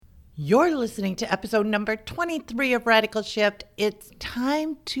You're listening to episode number 23 of Radical Shift. It's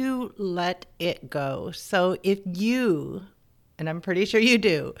time to let it go. So if you, and I'm pretty sure you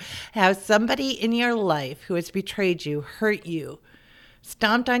do, have somebody in your life who has betrayed you, hurt you,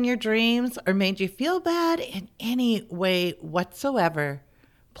 stomped on your dreams, or made you feel bad in any way whatsoever,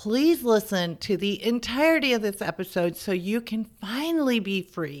 please listen to the entirety of this episode so you can finally be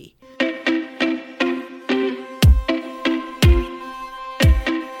free.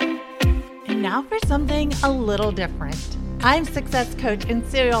 Now for something a little different. I'm success coach and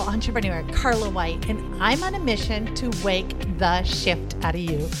serial entrepreneur Carla White, and I'm on a mission to wake the shift out of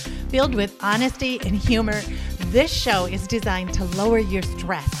you. Filled with honesty and humor, this show is designed to lower your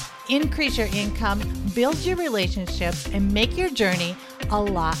stress, increase your income, build your relationships, and make your journey a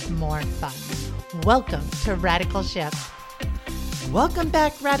lot more fun. Welcome to Radical Shift. Welcome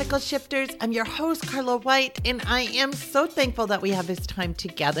back, Radical Shifters. I'm your host, Carla White, and I am so thankful that we have this time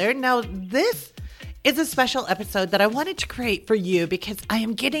together. Now, this is a special episode that I wanted to create for you because I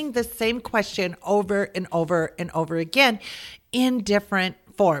am getting the same question over and over and over again in different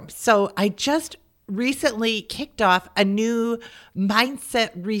forms. So I just recently kicked off a new mindset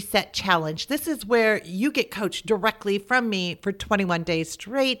reset challenge. This is where you get coached directly from me for 21 days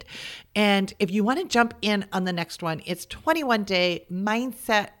straight. And if you want to jump in on the next one, it's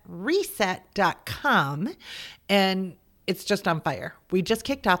 21daymindsetreset.com. And it's just on fire. We just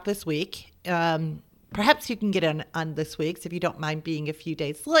kicked off this week. Perhaps you can get in on this week's if you don't mind being a few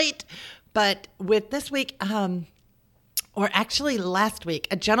days late. But with this week, or actually last week,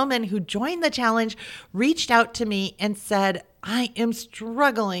 a gentleman who joined the challenge reached out to me and said, I am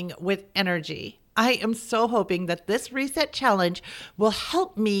struggling with energy. I am so hoping that this reset challenge will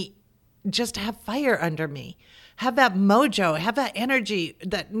help me just have fire under me, have that mojo, have that energy,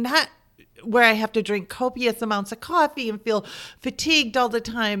 that not where I have to drink copious amounts of coffee and feel fatigued all the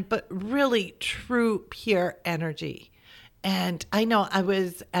time, but really true, pure energy. And I know I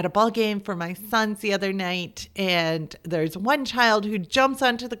was at a ball game for my sons the other night, and there's one child who jumps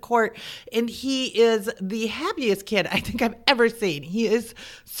onto the court, and he is the happiest kid I think I've ever seen. He is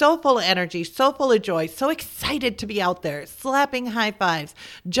so full of energy, so full of joy, so excited to be out there, slapping high fives,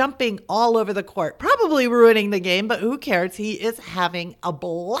 jumping all over the court, probably ruining the game, but who cares? He is having a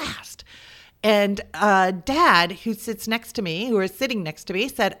blast. And Dad, who sits next to me, who is sitting next to me,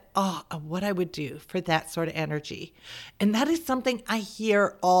 said, oh, what I would do for that sort of energy. And that is something I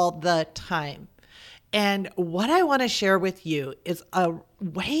hear all the time. And what I want to share with you is a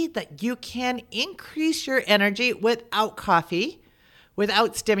way that you can increase your energy without coffee,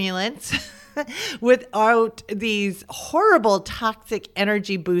 without stimulants, without these horrible toxic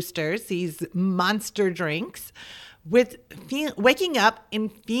energy boosters, these monster drinks, with waking up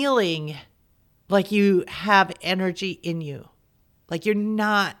and feeling like you have energy in you, like you're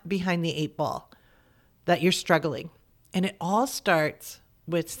not behind the eight ball, that you're struggling. And it all starts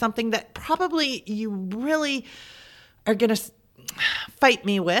with something that probably you really are going to fight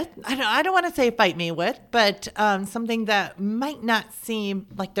me with. I don't want to say fight me with, but something that might not seem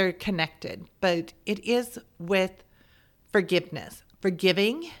like they're connected, but it is with forgiveness,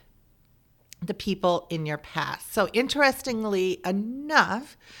 forgiving the people in your past. So interestingly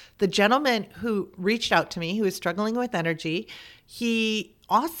enough, the gentleman who reached out to me, who is struggling with energy, he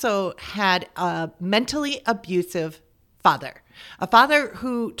also had a mentally abusive father, a father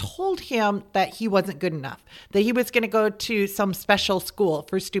who told him that he wasn't good enough, that he was going to go to some special school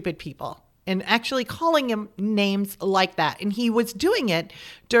for stupid people, and actually calling him names like that. And he was doing it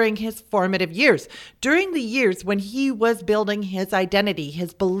during his formative years, during the years when he was building his identity,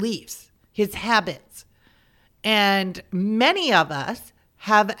 his beliefs, his habits. And many of us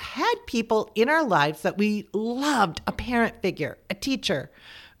have had people in our lives that we loved, a parent figure, a teacher,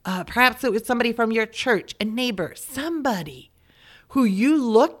 perhaps it was somebody from your church, a neighbor, somebody who you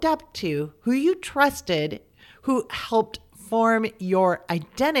looked up to, who you trusted, who helped form your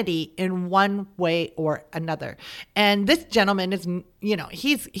identity in one way or another. And this gentleman is,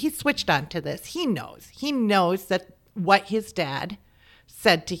 he's switched on to this. He knows that what his dad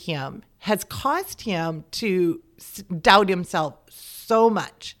said to him has caused him to doubt himself so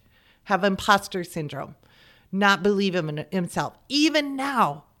much, have imposter syndrome, not believe in himself, even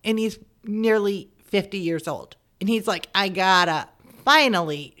now. And he's nearly 50 years old. And he's like, I gotta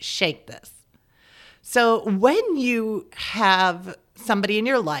finally shake this. So when you have somebody in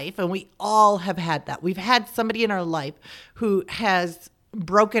your life, and we all have had that, we've had somebody in our life who has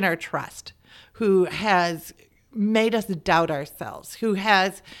broken our trust, who has made us doubt ourselves, who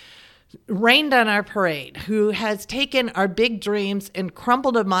has rained on our parade, who has taken our big dreams and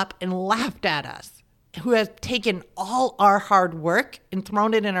crumpled them up and laughed at us. who has taken all our hard work and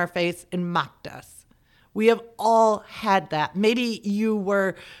thrown it in our face and mocked us. We have all had that. Maybe you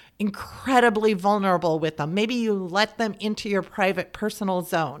were incredibly vulnerable with them. Maybe you let them into your private personal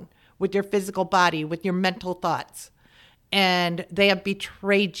zone with your physical body, with your mental thoughts, and they have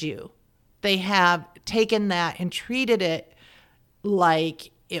betrayed you. They have taken that and treated it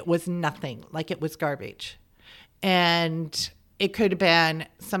like it was nothing, like it was garbage. And it could have been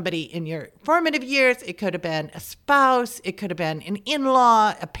somebody in your formative years. It could have been a spouse. It could have been an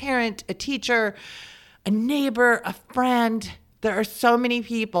in-law, a parent, a teacher, a neighbor, a friend. There are so many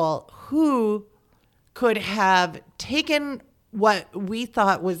people who could have taken what we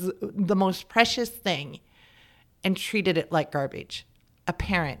thought was the most precious thing and treated it like garbage. A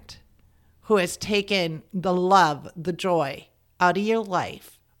parent who has taken the love, the joy out of your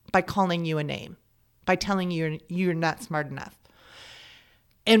life by calling you a name, by telling you you're not smart enough.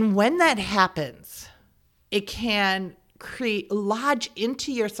 And when that happens, it can lodge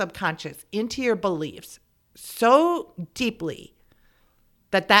into your subconscious, into your beliefs so deeply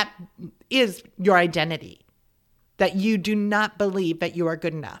that is your identity, that you do not believe that you are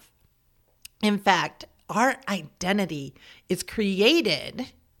good enough. In fact, our identity is created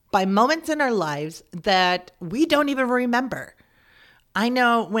by moments in our lives that we don't even remember. I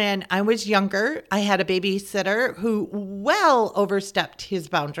know when I was younger, I had a babysitter who well overstepped his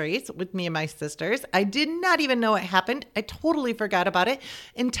boundaries with me and my sisters. I did not even know it happened. I totally forgot about it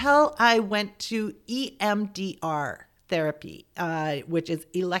until I went to EMDR therapy, which is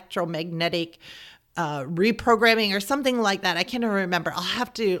electromagnetic reprogramming or something like that. I can't even remember. I'll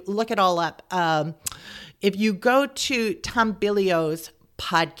have to look it all up. If you go to Tom Biglio's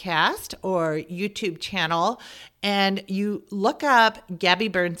podcast or YouTube channel and you look up Gabby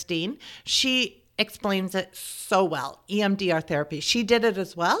Bernstein, she explains it so well. EMDR therapy. She did it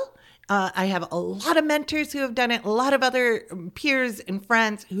as well. I have a lot of mentors who have done it, a lot of other peers and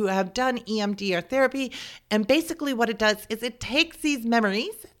friends who have done EMDR therapy. And basically what it does is it takes these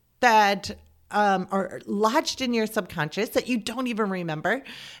memories that are lodged in your subconscious that you don't even remember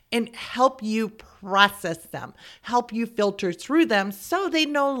and help you process them, help you filter through them so they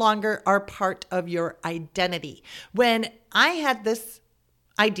no longer are part of your identity. When I had this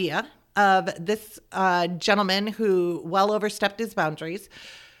idea of this gentleman who well overstepped his boundaries,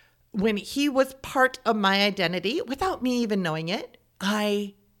 when he was part of my identity, without me even knowing it,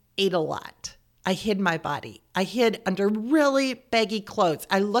 I ate a lot. I hid my body. I hid under really baggy clothes.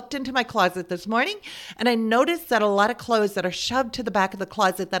 I looked into my closet this morning and I noticed that a lot of clothes that are shoved to the back of the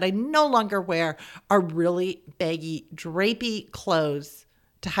closet that I no longer wear are really baggy, drapey clothes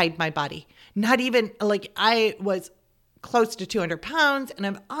to hide my body. Not even like I was close to 200 pounds and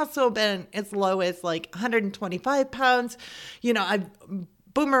I've also been as low as like 125 pounds. You know, I've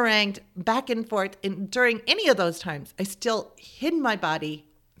boomeranged back and forth. And during any of those times, I still hid my body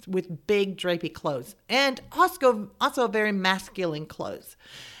with big drapey clothes and also very masculine clothes.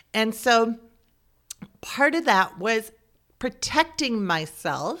 And so part of that was protecting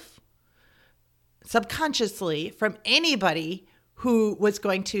myself subconsciously from anybody who was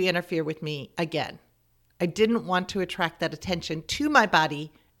going to interfere with me again. I didn't want to attract that attention to my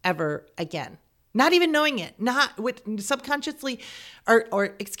body ever again. Not even knowing it, not with subconsciously,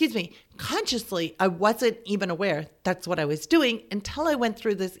 or excuse me, consciously, I wasn't even aware that's what I was doing until I went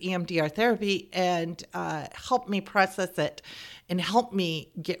through this EMDR therapy and helped me process it and helped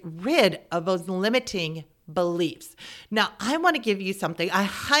me get rid of those limiting beliefs. Now, I want to give you something. I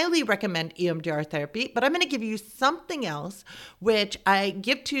highly recommend EMDR therapy, but I'm going to give you something else, which I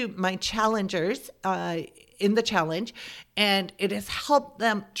give to my challengers in the challenge, and it has helped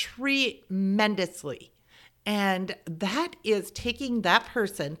them tremendously. And that is taking that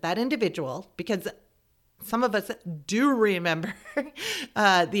person, that individual, because some of us do remember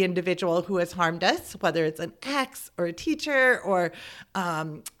the individual who has harmed us, whether it's an ex or a teacher, or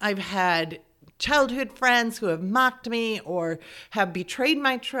I've had childhood friends who have mocked me or have betrayed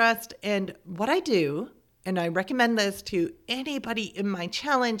my trust. And what I do, and I recommend this to anybody in my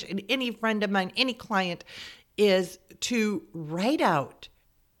challenge and any friend of mine, any client, is to write out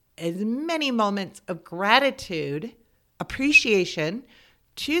as many moments of gratitude, appreciation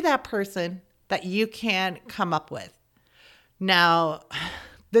to that person that you can come up with. Now,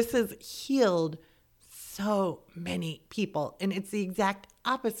 this has healed so many people, and it's the exact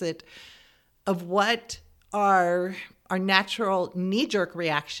opposite of what our natural knee-jerk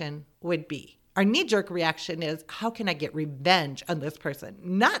reaction would be. Our knee-jerk reaction is, how can I get revenge on this person?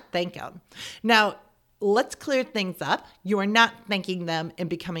 Not thank them. Now, let's clear things up. You are not thanking them and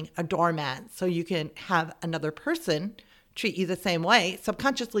becoming a doormat so you can have another person treat you the same way,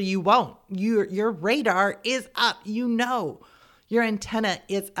 subconsciously you won't. Your radar is up. You know, your antenna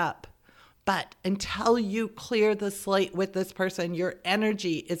is up. But until you clear the slate with this person, your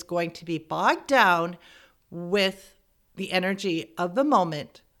energy is going to be bogged down with the energy of the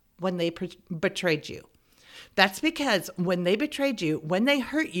moment when they betrayed you. That's because when they betrayed you, when they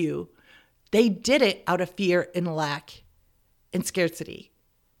hurt you, they did it out of fear and lack and scarcity.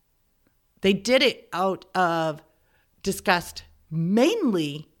 They did it out of disgust,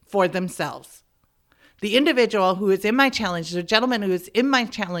 mainly for themselves. The individual who is in my challenge, the gentleman who is in my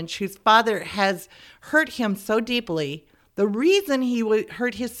challenge, whose father has hurt him so deeply, the reason he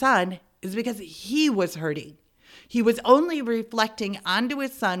hurt his son is because he was hurting. He was only reflecting onto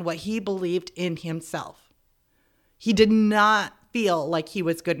his son what he believed in himself. He did not feel like he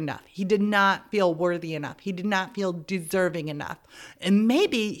was good enough. He did not feel worthy enough. He did not feel deserving enough. And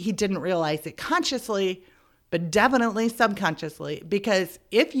maybe he didn't realize it consciously, but definitely subconsciously, because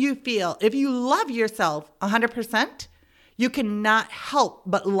if you love yourself 100%, you cannot help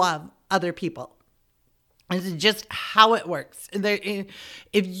but love other people. This is just how it works. If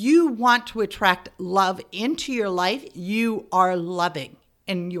you want to attract love into your life, you are loving,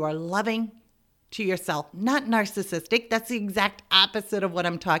 and you are loving to yourself, not narcissistic. That's the exact opposite of what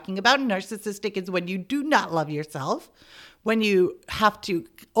I'm talking about. Narcissistic is when you do not love yourself, when you have to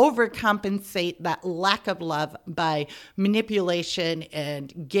overcompensate that lack of love by manipulation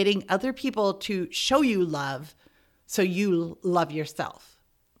and getting other people to show you love so you love yourself.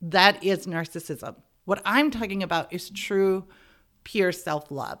 That is narcissism. What I'm talking about is true, pure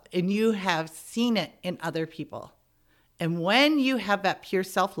self-love, and you have seen it in other people. And when you have that pure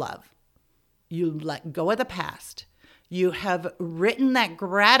self-love, you let go of the past. You have written that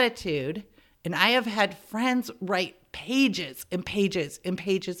gratitude. And I have had friends write pages and pages and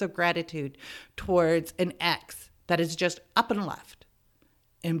pages of gratitude towards an ex that is just up and left.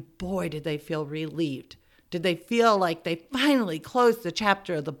 And boy, did they feel relieved. Did they feel like they finally closed the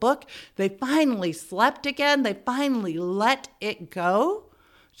chapter of the book? They finally slept again. They finally let it go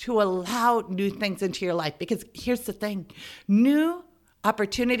to allow new things into your life. Because here's the thing, new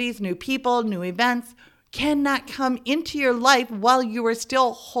opportunities, new people, new events cannot come into your life while you are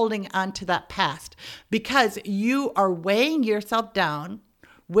still holding on to that past, because you are weighing yourself down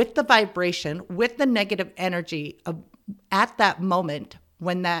with the vibration, with the negative energy at that moment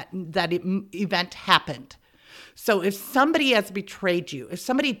when that event happened. So if somebody has betrayed you, if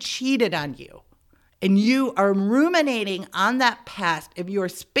somebody cheated on you, and you are ruminating on that past, if you are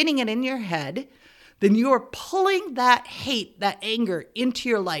spinning it in your head, then you are pulling that hate, that anger into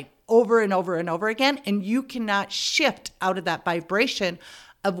your life over and over and over again, and you cannot shift out of that vibration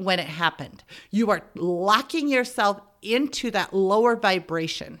of when it happened. You are locking yourself into that lower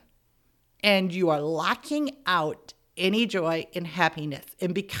vibration, and you are locking out any joy and happiness.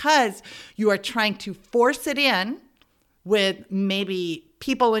 And because you are trying to force it in with maybe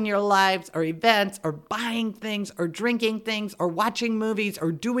people in your lives or events or buying things or drinking things or watching movies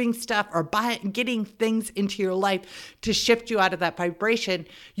or doing stuff or getting things into your life to shift you out of that vibration,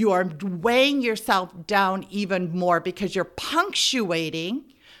 you are weighing yourself down even more because you're punctuating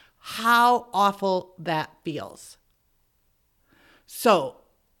how awful that feels. So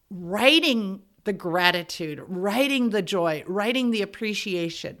writing the gratitude, writing the joy, writing the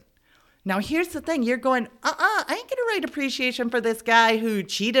appreciation. Now, here's the thing. You're going, I ain't going to write appreciation for this guy who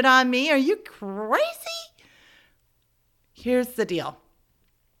cheated on me. Are you crazy? Here's the deal.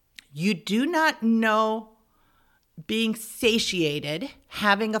 You do not know being satiated,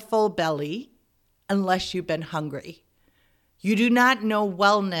 having a full belly, unless you've been hungry. You do not know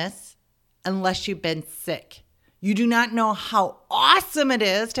wellness unless you've been sick. You do not know how awesome it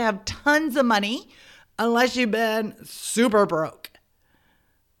is to have tons of money unless you've been super broke.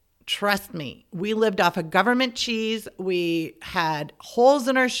 Trust me, we lived off of government cheese. We had holes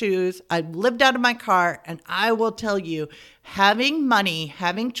in our shoes. I lived out of my car, and I will tell you, having money,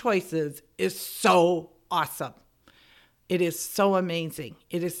 having choices is so awesome. It is so amazing.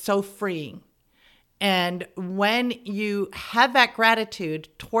 It is so freeing. And when you have that gratitude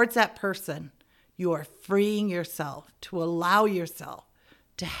towards that person, you are freeing yourself to allow yourself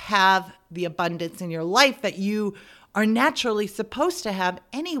to have the abundance in your life that you are naturally supposed to have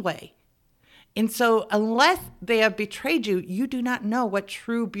anyway. And so unless they have betrayed you, you do not know what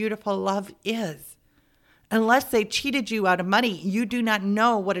true, beautiful love is. Unless they cheated you out of money, you do not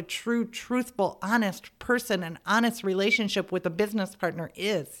know what a true, truthful, honest person, an honest relationship with a business partner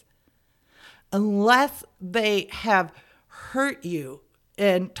is. Unless they have hurt you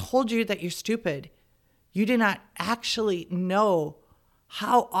and told you that you're stupid, you do not actually know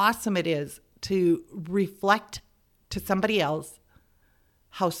how awesome it is to reflect to somebody else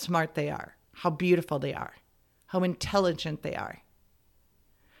how smart they are, how beautiful they are, how intelligent they are.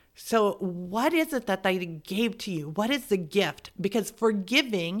 So what is it that they gave to you? What is the gift? Because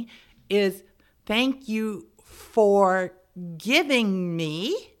forgiving is thank you for giving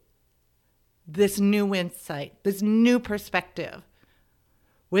me this new insight, this new perspective.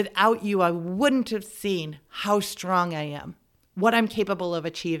 Without you, I wouldn't have seen how strong I am, what I'm capable of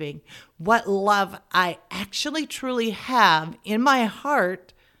achieving, what love I actually truly have in my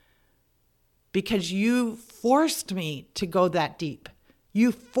heart, because you forced me to go that deep.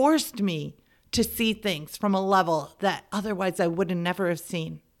 You forced me to see things from a level that otherwise I would have never have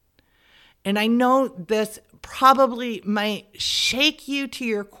seen. And I know this probably might shake you to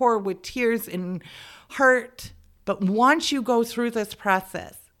your core with tears and hurt, but once you go through this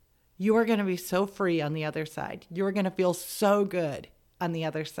process, you are going to be so free on the other side. You're going to feel so good on the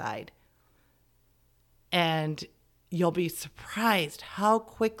other side. And you'll be surprised how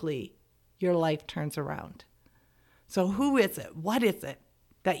quickly your life turns around. So who is it? What is it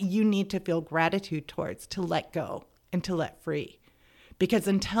that you need to feel gratitude towards, to let go and to let free? Because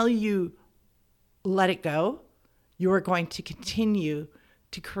until you let it go, you are going to continue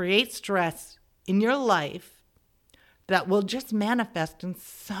to create stress in your life that will just manifest in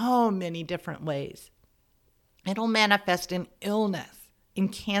so many different ways. It'll manifest in illness, in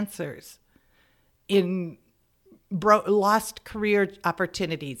cancers, in lost career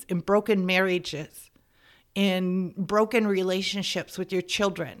opportunities, in broken marriages, in broken relationships with your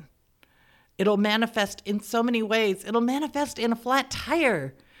children. It'll manifest in so many ways. It'll manifest in a flat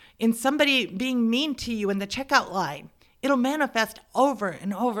tire, in somebody being mean to you in the checkout line. It'll manifest over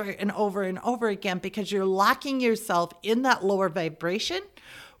and over and over and over again because you're locking yourself in that lower vibration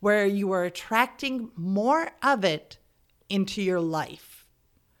where you are attracting more of it into your life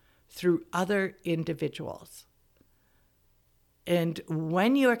through other individuals. And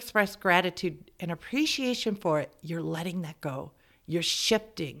when you express gratitude and appreciation for it, you're letting that go. You're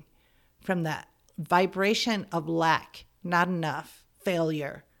shifting from that vibration of lack, not enough,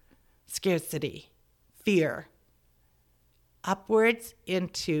 failure, scarcity, fear, upwards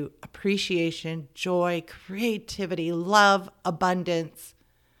into appreciation, joy, creativity, love, abundance,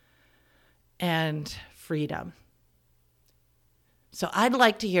 and freedom. So I'd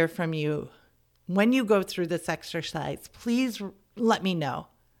like to hear from you. When you go through this exercise, please let me know.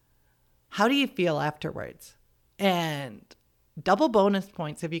 How do you feel afterwards? And double bonus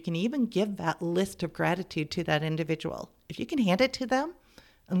points if you can even give that list of gratitude to that individual. If you can hand it to them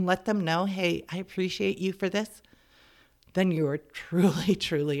and let them know, hey, I appreciate you for this, then you are truly,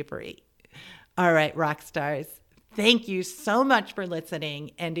 truly free. All right, rock stars. Thank you so much for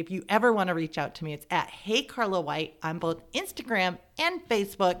listening. And if you ever want to reach out to me, it's at Hey Carla White on both Instagram and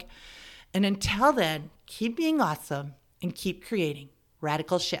Facebook. And until then, keep being awesome and keep creating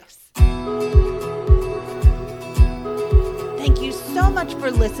radical shifts. Thank you so much for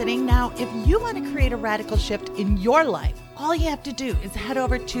listening. Now, if you want to create a radical shift in your life, all you have to do is head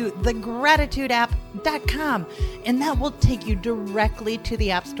over to thegratitudeapp.com, and that will take you directly to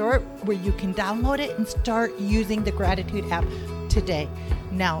the App Store where you can download it and start using the Gratitude app today.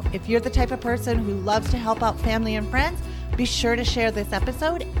 Now, if you're the type of person who loves to help out family and friends, be sure to share this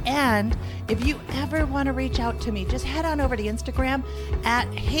episode. And if you ever want to reach out to me, just head on over to Instagram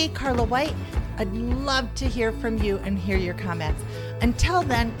at Hey Carla White. I'd love to hear from you and hear your comments. Until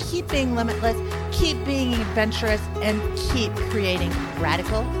then, keep being limitless, keep being adventurous, and keep creating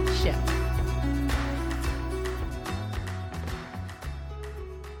radical shifts.